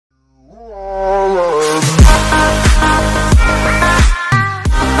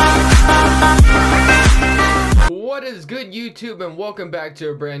YouTube, and welcome back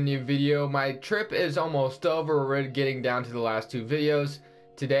to a brand new video. My trip is almost over. We're already getting down to the last two videos.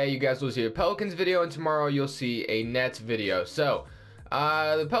 Today you guys will see a Pelicans video, and tomorrow you'll see a Nets video. So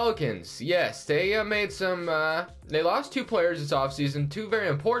the Pelicans, yes, they made some they lost two players this offseason, two very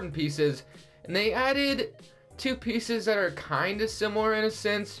important pieces, and they added two pieces that are kind of similar in a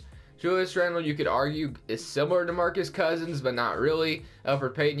sense. Julius Randle, you could argue, is similar to Marcus Cousins, but not really.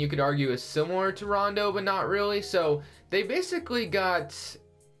 Elfrid Payton, you could argue, is similar to Rondo, but not really. So they basically got,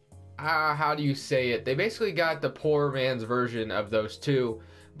 how do you say it? They basically got the poor man's version of those two.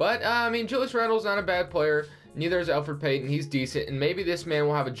 But, I mean, Julius Randle's not a bad player. Neither is Elfrid Payton. He's decent. And maybe this man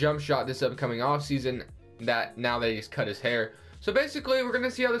will have a jump shot this upcoming offseason now that he's cut his hair. So basically, we're going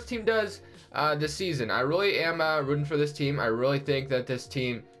to see how this team does this season. I really am rooting for this team. I really think that this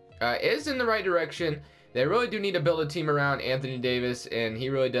team is in the right direction. They really do need to build a team around Anthony Davis, and he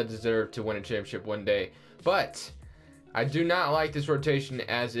really does deserve to win a championship one day. But I do not like this rotation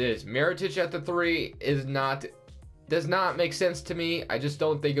as is. Mirotic at the 3 does not make sense to me. I just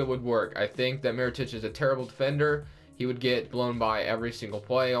don't think it would work. I think that Mirotic is a terrible defender. He would get blown by every single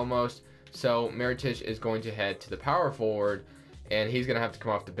play almost. So Mirotic is going to head to the power forward, and he's going to have to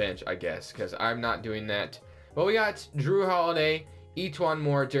come off the bench, I guess, because I'm not doing that. But we got Jrue Holiday, E'Twaun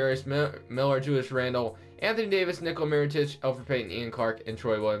Moore, Darius Miller, Julius Randle, Anthony Davis, Nikola Mirotic, Elfrid Payton, Ian Clark, and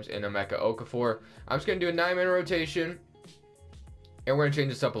Troy Williams, and Emeka Okafor. I'm just going to do a 9-man rotation, and we're going to change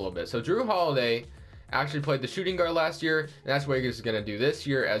this up a little bit. So Jrue Holiday actually played the shooting guard last year, and that's what he's going to do this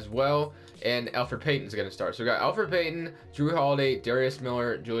year as well, and Elfrid Payton's going to start. So we got Elfrid Payton, Jrue Holiday, Darius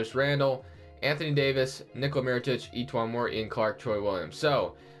Miller, Julius Randle, Anthony Davis, Nikola Mirotic, E'Twaun Moore, Ian Clark, Troy Williams.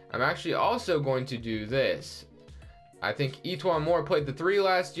 So I'm actually also going to do this. I think E'Twaun Moore played the 3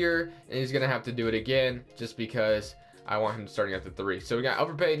 last year, and he's going to have to do it again just because I want him starting at the 3. So we got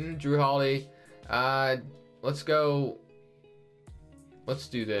Elfrid Payton, Jrue Holiday. Let's do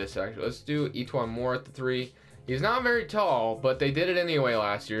this, actually. Let's do E'Twaun Moore at the 3. He's not very tall, but they did it anyway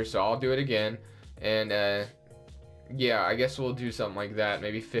last year, so I'll do it again. And, yeah, I guess we'll do something like that.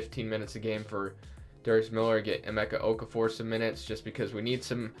 Maybe 15 minutes a game for Darius Miller, get Emeka Okafor some minutes just because we need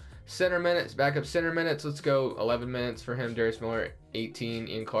some center minutes, backup center minutes. Let's go 11 minutes for him. Darius Miller 18,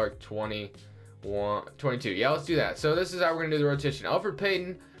 Ian Clark 22. Yeah, let's do that. So this is how we're gonna do the rotation. Elfrid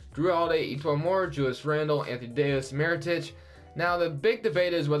Payton, Jrue Holiday, E'Twaun Moore, Julius Randle, Anthony Davis, Mirotic. Now the big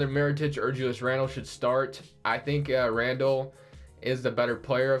debate is whether Mirotic or Julius Randle should start. I think Randle is the better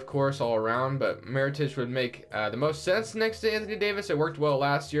player, of course, all around, but Mirotic would make the most sense next to Anthony Davis. It worked well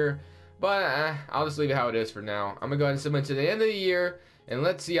last year, but I'll just leave it how it is for now. I'm gonna go ahead and submit to the end of the year, and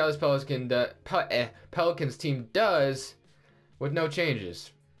let's see how this Pelicans team does with no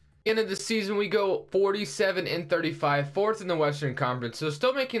changes. End of the season, we go 47-35, 4th in the Western Conference, so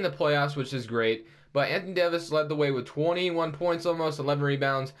still making the playoffs, which is great. But Anthony Davis led the way with 21 points, almost 11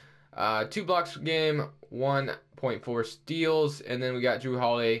 rebounds, 2 blocks per game, 1.4 steals, and then we got Jrue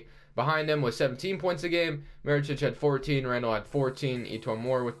Holiday behind him with 17 points a game. Mirotic had 14, Randle had 14, E'Twaun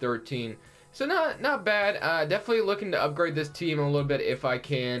Moore with 13. So not bad. Definitely looking to upgrade this team a little bit if I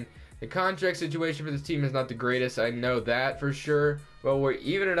can. The contract situation for this team is not the greatest. I know that for sure. Well, we're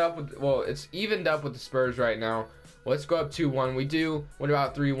evening it up with, well, it's evened up with the Spurs right now. Let's go up 2-1. We do. What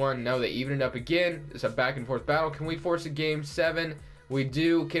about 3-1? No, they evened it up again. It's a back and forth battle. Can we force a game 7? We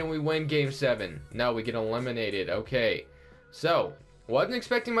do. Can we win game 7? No, we get eliminated. Okay. So, wasn't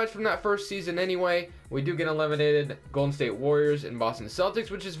expecting much from that first season anyway. We do get eliminated. Golden State Warriors and Boston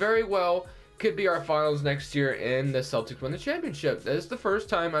Celtics, which is very well. Could be our finals next year, and the Celtics win the championship. This is the first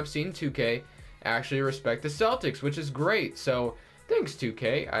time I've seen 2K actually respect the Celtics, which is great. So thanks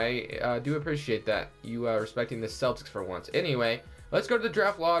 2K. I do appreciate that you respecting the Celtics for once. Anyway, let's go to the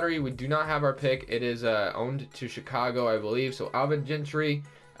draft lottery. We do not have our pick. It is owned to Chicago, I believe. So Alvin Gentry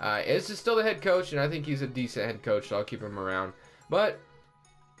is still the head coach, and I think he's a decent head coach, so I'll keep him around. But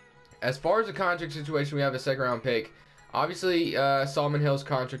as far as the contract situation, we have a 2nd round pick. Obviously, Solomon Hill's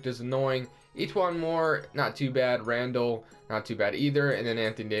contract is annoying. E'Twaun Moore, not too bad. Randle, not too bad either. And then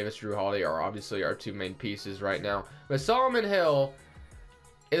Anthony Davis, Jrue Holiday are obviously our 2 main pieces right now. But Solomon Hill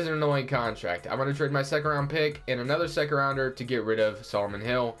is an annoying contract. I'm going to trade my 2nd round pick and another 2nd rounder to get rid of Solomon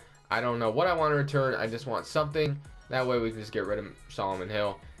Hill. I don't know what I want to return. I just want something. That way we can just get rid of Solomon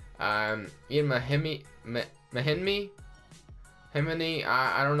Hill. Ian Mahinmi,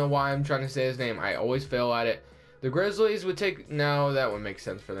 I don't know why I'm trying to say his name. I always fail at it. The Grizzlies would take, no, that would make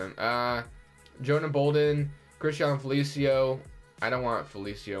sense for them. Jonah Bolden, Christian Felicio. I don't want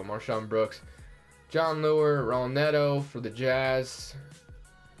Felicio. Marshawn Brooks. John Lure, Ron Neto for the Jazz.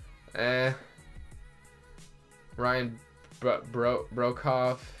 Ryan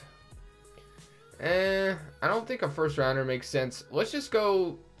Brokoff. I don't think a first rounder makes sense. Let's just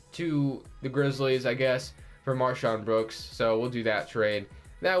go to the Grizzlies, I guess, for Marshawn Brooks. So we'll do that trade.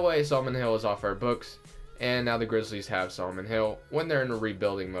 That way, Solomon Hill is off our books. And now the Grizzlies have Solomon Hill when they're in a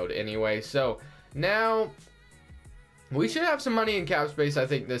rebuilding mode anyway. So now we should have some money in cap space, I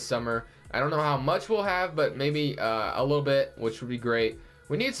think, this summer. I don't know how much we'll have, but maybe a little bit, which would be great.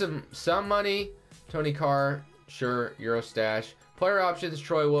 We need some money. Tony Carr, sure, Eurostash. Player options,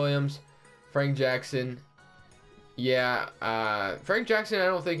 Troy Williams, Frank Jackson. Yeah, Frank Jackson I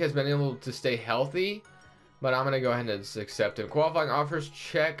don't think has been able to stay healthy, but I'm going to go ahead and just accept him. Qualifying offers,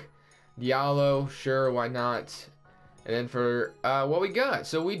 check. Diallo, sure, why not? And then for what we got.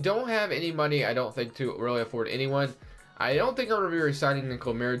 So we don't have any money, I don't think, to really afford anyone. I don't think I'm going to be resigning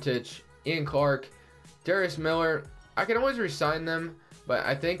Nikola Mirotic, Ian Clark, Darius Miller. I can always resign them, but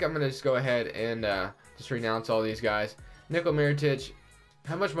I think I'm going to just go ahead and just renounce all these guys. Nikola Mirotic,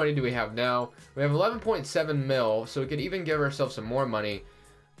 how much money do we have now? We have 11.7 mil, so we could even give ourselves some more money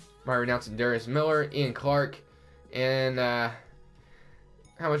by renouncing Darius Miller, Ian Clark, and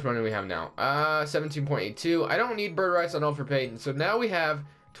how much money do we have now? 17.82. I don't need bird rights on Alfred Payton, so now we have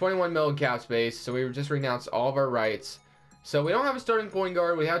 21 mil in cap space, so we just renounced all of our rights. So we don't have a starting point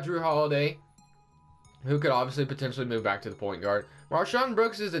guard. We have Drew Holiday, who could obviously potentially move back to the point guard. Marshawn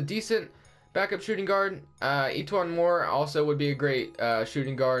Brooks is a decent backup shooting guard. Etuan Moore also would be a great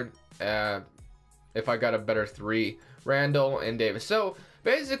shooting guard if I got a better three. Randall and Davis. So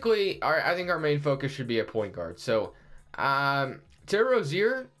basically, I think our main focus should be a point guard. So Terry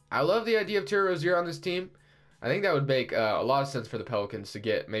Rozier, I love the idea of Terry Rozier on this team. I think that would make a lot of sense for the Pelicans to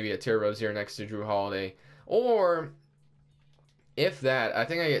get maybe a Terry Rozier next to Drew Holiday. Or, if that, I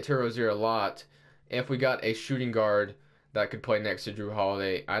think I get Terry Rozier a lot if we got a shooting guard that could play next to Drew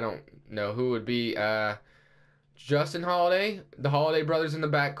Holiday. I don't know who would be Justin Holiday, the Holiday brothers in the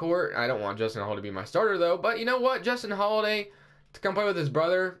backcourt. I don't want Justin Holiday to be my starter, though. But you know what? Justin Holiday to come play with his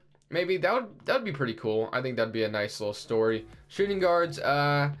brother, maybe that would be pretty cool. I think that'd be a nice little story. Shooting guards,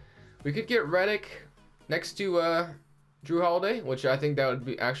 we could get Redick next to Drew Holiday, which I think that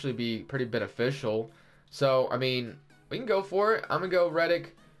would actually be pretty beneficial. So, I mean, we can go for it. I'm going to go Redick,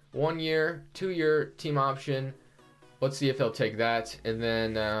 1 year, 2-year team option. Let's see if he'll take that. And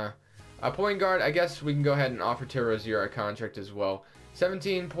then a point guard, I guess we can go ahead and offer Terry Rozier a contract as well. I'm going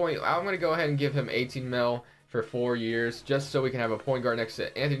to go ahead and give him 18 mil for 4 years, just so we can have a point guard next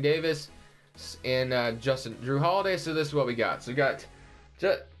to Anthony Davis and Drew Holiday. So this is what we got. So we got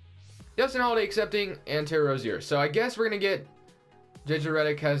Justin Holiday accepting and Terry Rozier. So I guess we're going to get JJ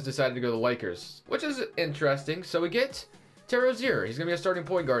Redick has decided to go to the Lakers, which is interesting. So we get Terry Rozier. He's going to be a starting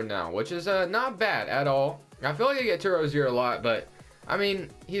point guard now, which is not bad at all. I feel like I get Terry Rozier a lot, but I mean,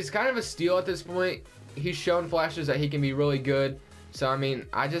 he's kind of a steal at this point. He's shown flashes that he can be really good. So, I mean,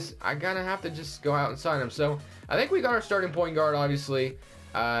 I kind of have to just go out and sign him. So, I think we got our starting point guard, obviously.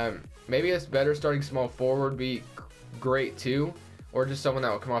 Maybe it's better starting small forward would be great, too. Or just someone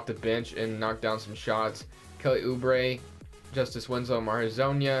that will come off the bench and knock down some shots. Kelly Oubre, Justice Winslow, Mario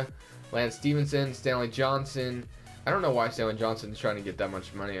Hezonja, Lance Stevenson, Stanley Johnson. I don't know why Stanley Johnson is trying to get that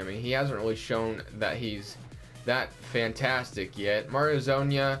much money. I mean, he hasn't really shown that he's that fantastic yet. Mario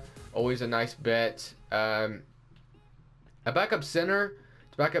Hezonja, always a nice bet. A backup center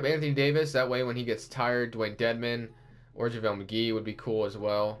to back up Anthony Davis. That way when he gets tired, Dwayne Dedman or JaVale McGee would be cool as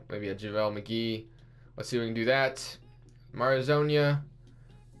well. Maybe a JaVale McGee. Let's see if we can do that. Mario Hezonja.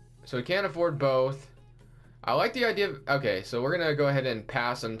 So we can't afford both. I like the idea of... Okay, so we're going to go ahead and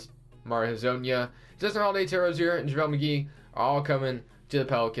pass on Mario Hezonja. Justin Holiday, Terry Rozier, and JaVale McGee are all coming to the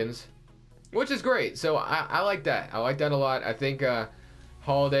Pelicans, which is great. So I like that. I like that a lot. I think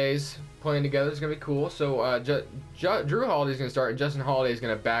Holiday's playing together is going to be cool. So Drew Holiday's going to start, and Justin Holiday is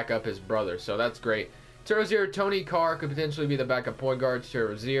going to back up his brother. So that's great. Terry Rozier, Tony Carr could potentially be the backup point guard to Terry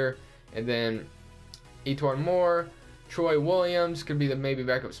Rozier. And then Etuan Moore, Troy Williams could be the maybe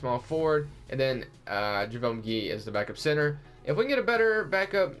backup small forward. And then JaVale McGee is the backup center. If we can get a better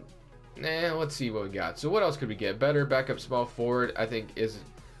backup, let's see what we got. So what else could we get? Better backup small forward, I think,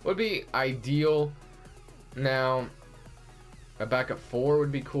 would be ideal. Now, a backup 4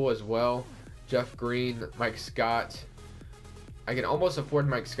 would be cool as well. Jeff Green, Mike Scott. I can almost afford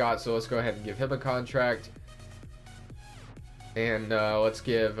Mike Scott, so let's go ahead and give him a contract. And let's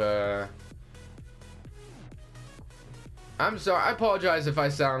give... I'm sorry, I apologize if I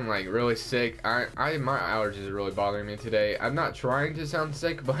sound like really sick. my allergies are really bothering me today. I'm not trying to sound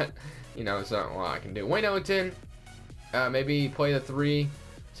sick, but you know, it's not a lot I can do. Wayne Ellington, maybe play the 3,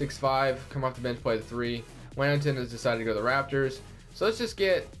 6'5", come off the bench, play the 3. Wayne Ellington has decided to go to the Raptors. So let's just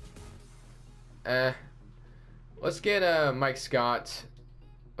get Mike Scott.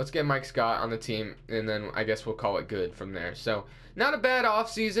 let's get Mike Scott on the team, and then I guess we'll call it good from there. So not a bad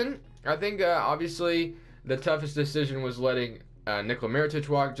offseason. I think obviously the toughest decision was letting Nikola Mirotic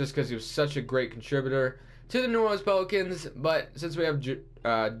walk, just because he was such a great contributor to the New Orleans Pelicans. But since we have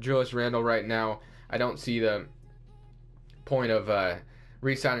Julius Randle right now, I don't see the point of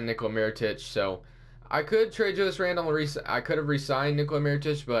re-signing Nikola Mirotic. So I could trade Julius Randle. I could have re-signed Nikola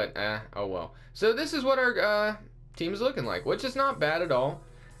Mirotic, but oh well. So this is what our team is looking like, which is not bad at all.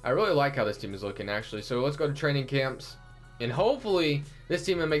 I really like how this team is looking, actually. So let's go to training camps, and hopefully this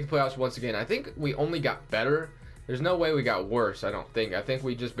team will make the playoffs once again. I think we only got better. There's no way we got worse, I don't think. I think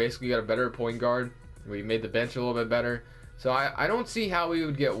we just basically got a better point guard. We made the bench a little bit better. So I don't see how we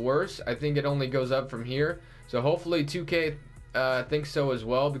would get worse. I think it only goes up from here. So hopefully 2K thinks so as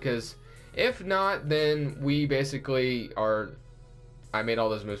well, because if not, then we basically are... I made all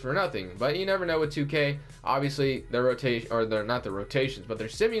those moves for nothing. But you never know with 2K. Obviously, their rotation, or they're not the rotations, but their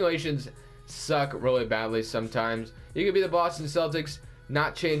simulations suck really badly sometimes. You could be the Boston Celtics,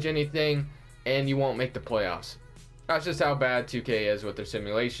 not change anything, and you won't make the playoffs. That's just how bad 2K is with their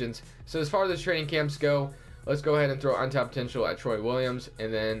simulations. So as far as the training camps go, let's go ahead and throw untapped potential at Troy Williams,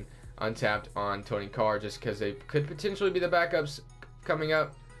 and then untapped on Tony Carr, just because they could potentially be the backups coming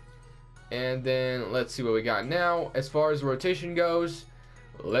up. And then let's see what we got now. As far as the rotation goes,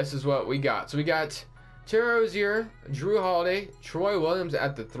 this is what we got. So we got Terry Rozier, Drew Holiday, Troy Williams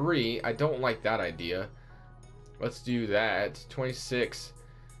at the 3. I don't like that idea. Let's do that. 26.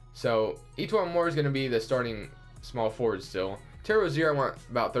 So Etuan Moore is going to be the starting small forward still. Terry Rozier, I want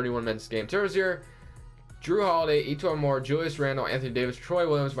about 31 minutes a game. Terry Rozier, Drew Holiday, Etuan Moore, Julius Randle, Anthony Davis, Troy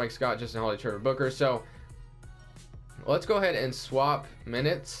Williams, Mike Scott, Justin Holiday, Trevor Booker. So let's go ahead and swap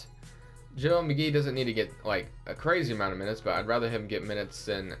minutes. Joe McGee doesn't need to get like a crazy amount of minutes, but I'd rather him get minutes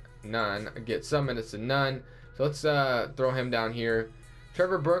than none. Get some minutes than none. So let's throw him down here.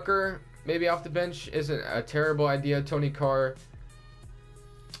 Trevor Booker, maybe off the bench, isn't a terrible idea. Tony Carr.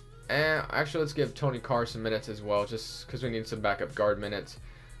 Actually, let's give Tony Carr some minutes as well, just because we need some backup guard minutes.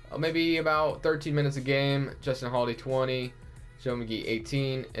 Maybe about 13 minutes a game. Justin Holiday 20. Joe McGee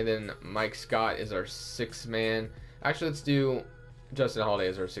 18. And then Mike Scott is our 6th man. Actually, let's do Justin Holiday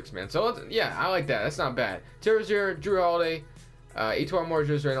as our 6th man. So yeah, I like that. That's not bad. Terry Rozier, Drew Holiday, Etuan Moore,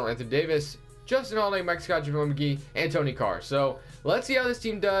 Julius Randle, Anthony Davis, Justin Holiday, Mike Scott, JaVale McGee, and Tony Carr. So let's see how this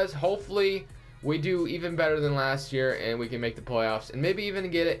team does. Hopefully we do even better than last year, and we can make the playoffs, and maybe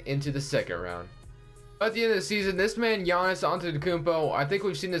even get it into the second round. At the end of the season, this man, Giannis Antetokounmpo, I think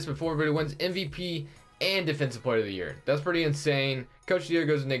we've seen this before, but he wins MVP and Defensive Player of the Year. That's pretty insane. Coach of the Year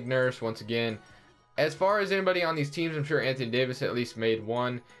goes to Nick Nurse once again. As far as anybody on these teams, I'm sure Anthony Davis at least made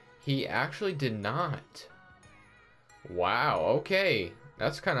one. He actually did not. Wow, okay.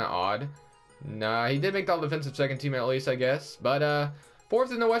 That's kind of odd. Nah, he did make the all-defensive second team at least, I guess. But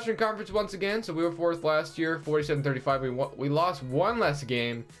 4th in the Western Conference once again. So we were 4th last year, 47-35. We lost one less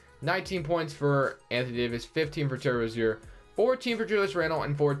game. 19 points for Anthony Davis, 15 for Terry Rozier, 14 for Julius Randle,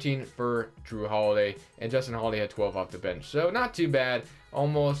 and 14 for Drew Holiday. And Justin Holiday had 12 off the bench. So not too bad.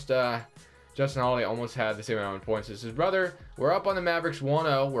 Almost... Justin Holiday almost had the same amount of points as his brother. We're up on the Mavericks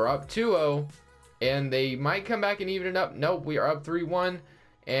 1-0. We're up 2-0. And they might come back and even it up. Nope, we are up 3-1.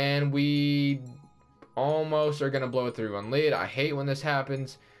 And we almost are going to blow a 3-1 lead. I hate when this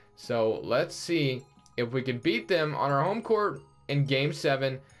happens. So let's see if we can beat them on our home court in Game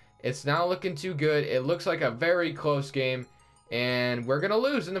 7. It's not looking too good. It looks like a very close game. And we're going to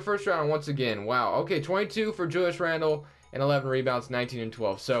lose in the first round once again. Wow. Okay, 22 for Julius Randle and 11 rebounds, 19 and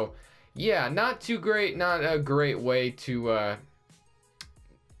 12. So... yeah, not too great. Not a great way to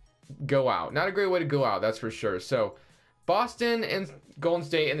go out. Not a great way to go out, that's for sure. So, Boston and Golden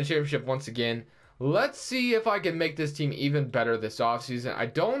State in the championship once again. Let's see if I can make this team even better this offseason. I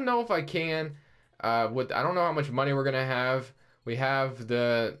don't know if I can. I don't know how much money we're going to have. We have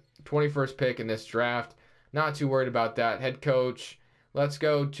the 21st pick in this draft. Not too worried about that. Head coach. Let's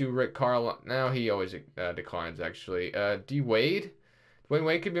go to Rick Carlisle. Now he always declines, actually. D. Wade. Dwayne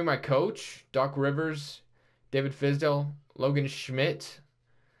Wade could be my coach. Doc Rivers, David Fizdale, Logan Schmidt.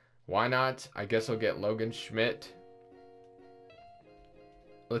 Why not? I guess I'll get Logan Schmidt.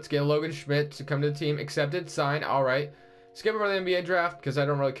 Let's get Logan Schmidt to come to the team. Accepted. Signed. All right. Skip over the NBA draft because I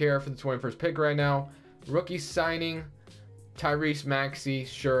don't really care for the 21st pick right now. Rookie signing. Tyrese Maxey.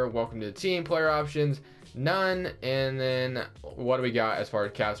 Sure. Welcome to the team. Player options. None. And then what do we got as far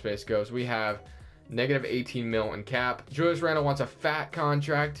as cap space goes? We have negative 18 mil in cap. Julius Randle wants a fat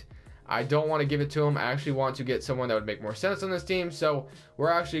contract. I don't want to give it to him. I actually want to get someone that would make more sense on this team. So we're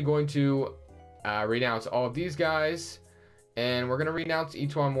actually going to renounce all of these guys. And we're going to renounce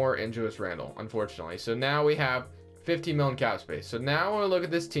Etuan Moore and Julius Randle, unfortunately. So now we have 15 million cap space. So now when we look at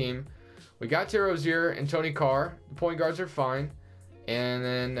this team, we got Terry Rozier and Tony Carr. The point guards are fine. And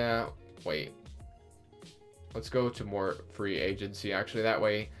then, wait. Let's go to more free agency. Actually, that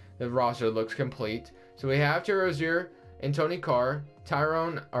way the roster looks complete. So we have Terry Rozier and Tony Carr,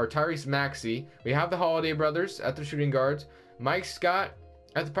 Tyrese Maxey. We have the Holiday brothers at the shooting guards. Mike Scott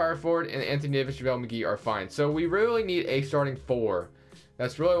at the power forward, and Anthony Davis, JaVale McGee are fine. So we really need a starting 4.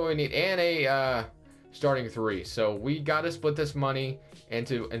 That's really what we need, and a starting 3. So we got to split this money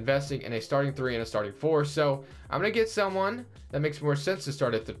into investing in a starting 3 and a starting 4. So I'm going to get someone that makes more sense to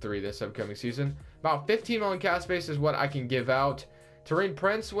start at the 3 this upcoming season. About 15 million cap space is what I can give out. Taurean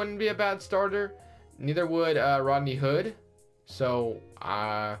Prince wouldn't be a bad starter. Neither would Rodney Hood. So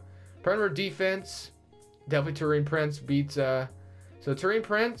perimeter defense, definitely Taurean Prince beats. So Taurean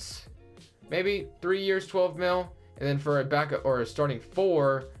Prince, maybe 3 years, 12 mil. And then for a backup or a starting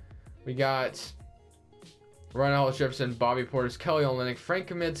 4, we got Ryan Ellis Jefferson, Bobby Portis, Kelly Olynyk, Frank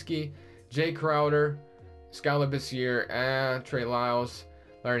Kaminsky, Jay Crowder, Skylar Bissiere, Trey Lyles,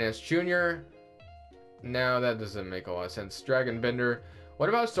 Larry Nance Jr. No, that doesn't make a lot of sense. Dragon Bender. What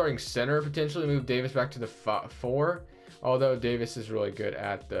about starting center? Potentially move Davis back to the 4. Although Davis is really good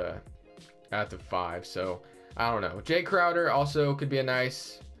at the 5. So I don't know. Jay Crowder also could be a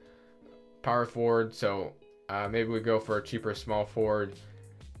nice power forward. So maybe we go for a cheaper small forward.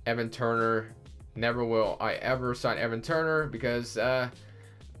 Evan Turner. Never will I ever sign Evan Turner because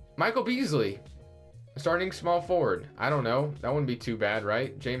Michael Beasley, starting small forward. I don't know. That wouldn't be too bad,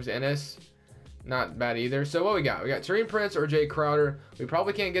 right? James Ennis, not bad either. So what we got? We got Taurean Prince or Jay Crowder. We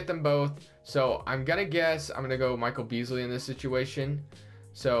probably can't get them both. So I'm going to guess I'm going to go Michael Beasley in this situation.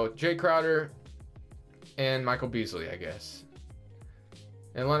 So Jay Crowder and Michael Beasley, I guess.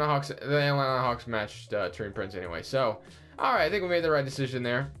 And the Atlanta Hawks matched Taurean Prince anyway. So, all right, I think we made the right decision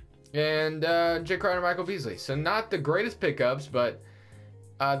there. And Jay Crowder and Michael Beasley. So not the greatest pickups, but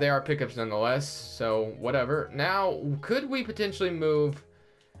they are pickups nonetheless. So whatever. Now, could we potentially move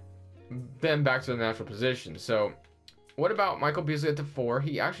them back to the natural position? So what about Michael Beasley at the 4?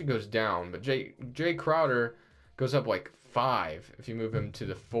 He actually goes down, but Jay Crowder goes up like 5 if you move him to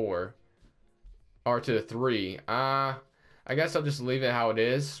the 4 or to the 3. I guess I'll just leave it how it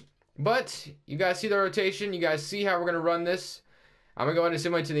is. But you guys see the rotation. You guys see how we're going to run this. I'm going to go ahead and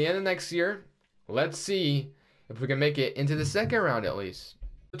simulate to the end of next year. Let's see if we can make it into the second round at least.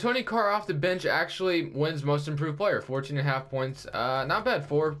 Tony Carr off the bench actually wins most improved player. 14.5 points. Not bad.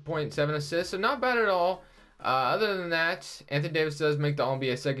 4.7 assists. So not bad at all. Other than that, Anthony Davis does make the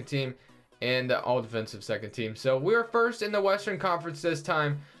All-NBA second team and the All-Defensive second team. So we're first in the Western Conference this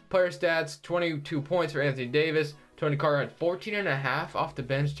time. Player stats, 22 points for Anthony Davis. Tony Carr had 14.5 off the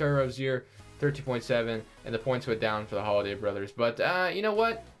bench. Terry Rozier, 13.7. And the points went down for the Holiday brothers. But you know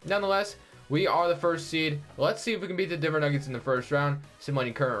what? Nonetheless, we are the first seed. Let's see if we can beat the Denver Nuggets in the first round.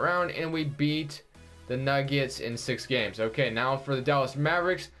 Simulating current round. And we beat the Nuggets in 6 games. Okay, now for the Dallas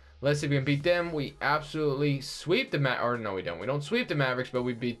Mavericks. Let's see if we can beat them. We absolutely sweep the no, we don't. We don't sweep the Mavericks, but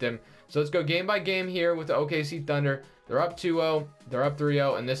we beat them. So let's go game by game here with the OKC Thunder. They're up 2-0. They're up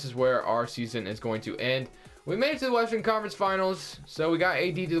 3-0. And this is where our season is going to end. We made it to the Western Conference Finals. So we got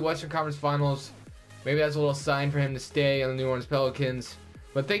AD to the Western Conference Finals. Maybe that's a little sign for him to stay on the New Orleans Pelicans.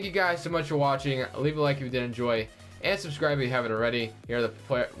 But thank you guys so much for watching. Leave a like if you did enjoy. And subscribe if you haven't already. Here are the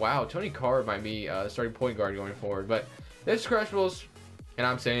player. Wow, Tony Carr might be starting point guard going forward. But this is Crushables. And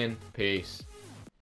I'm saying peace.